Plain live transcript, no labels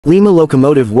Lima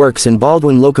Locomotive Works and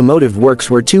Baldwin Locomotive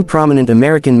Works were two prominent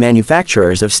American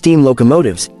manufacturers of steam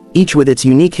locomotives, each with its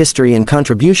unique history and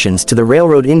contributions to the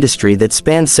railroad industry that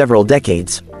spanned several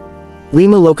decades.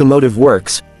 Lima Locomotive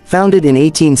Works, founded in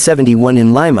 1871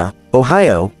 in Lima,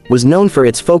 Ohio, was known for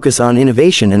its focus on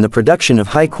innovation and the production of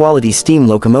high-quality steam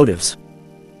locomotives.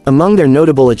 Among their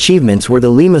notable achievements were the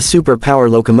Lima Super Power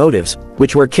locomotives,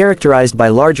 which were characterized by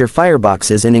larger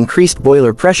fireboxes and increased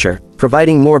boiler pressure,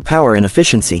 providing more power and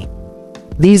efficiency.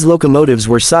 These locomotives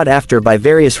were sought after by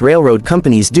various railroad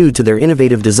companies due to their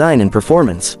innovative design and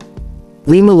performance.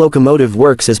 Lima Locomotive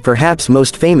Works is perhaps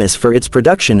most famous for its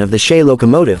production of the Shay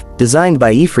locomotive, designed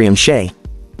by Shay.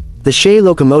 The Shay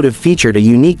locomotive featured a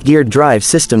unique geared drive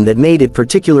system that made it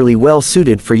particularly well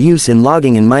suited for use in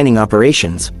logging and mining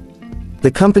operations. The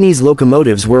company's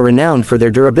locomotives were renowned for their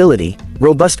durability,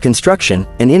 robust construction,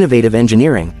 and innovative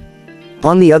engineering.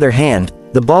 On the other hand,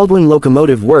 the Baldwin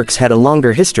Locomotive Works had a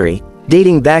longer history,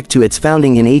 dating back to its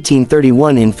founding in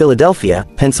 1831 in Philadelphia,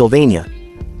 Pennsylvania.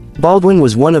 Baldwin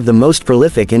was one of the most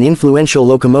prolific and influential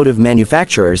locomotive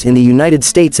manufacturers in the United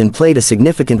States and played a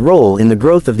significant role in the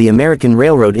growth of the American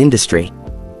railroad industry.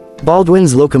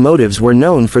 Baldwin's locomotives were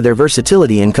known for their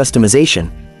versatility and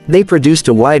customization. They produced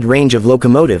a wide range of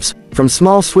locomotives, from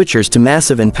small switchers to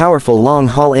massive and powerful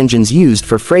long-haul engines used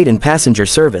for freight and passenger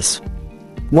service.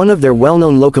 One of their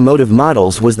well-known locomotive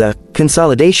models was the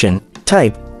consolidation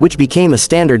type, which became a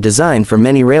standard design for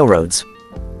many railroads.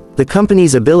 The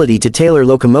company's ability to tailor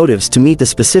locomotives to meet the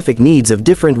specific needs of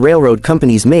different railroad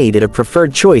companies made it a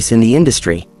preferred choice in the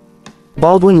industry.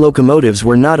 Baldwin locomotives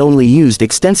were not only used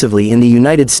extensively in the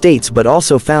United States but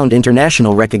also found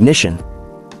international recognition.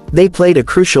 They played a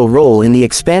crucial role in the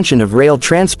expansion of rail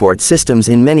transport systems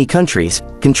in many countries,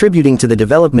 contributing to the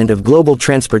development of global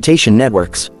transportation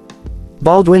networks.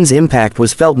 Baldwin's impact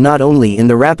was felt not only in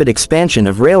the rapid expansion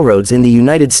of railroads in the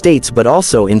United States but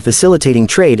also in facilitating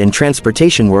trade and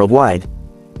transportation worldwide.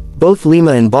 Both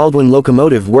Lima and Baldwin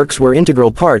Locomotive Works were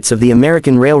integral parts of the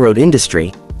American railroad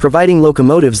industry, providing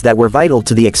locomotives that were vital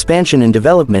to the expansion and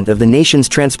development of the nation's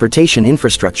transportation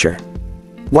infrastructure.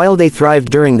 While they thrived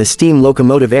during the steam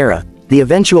locomotive era, the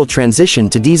eventual transition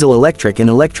to diesel-electric and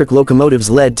electric locomotives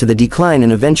led to the decline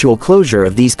and eventual closure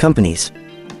of these companies.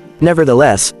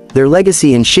 Nevertheless, their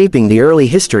legacy in shaping the early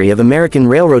history of American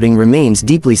railroading remains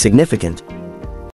deeply significant.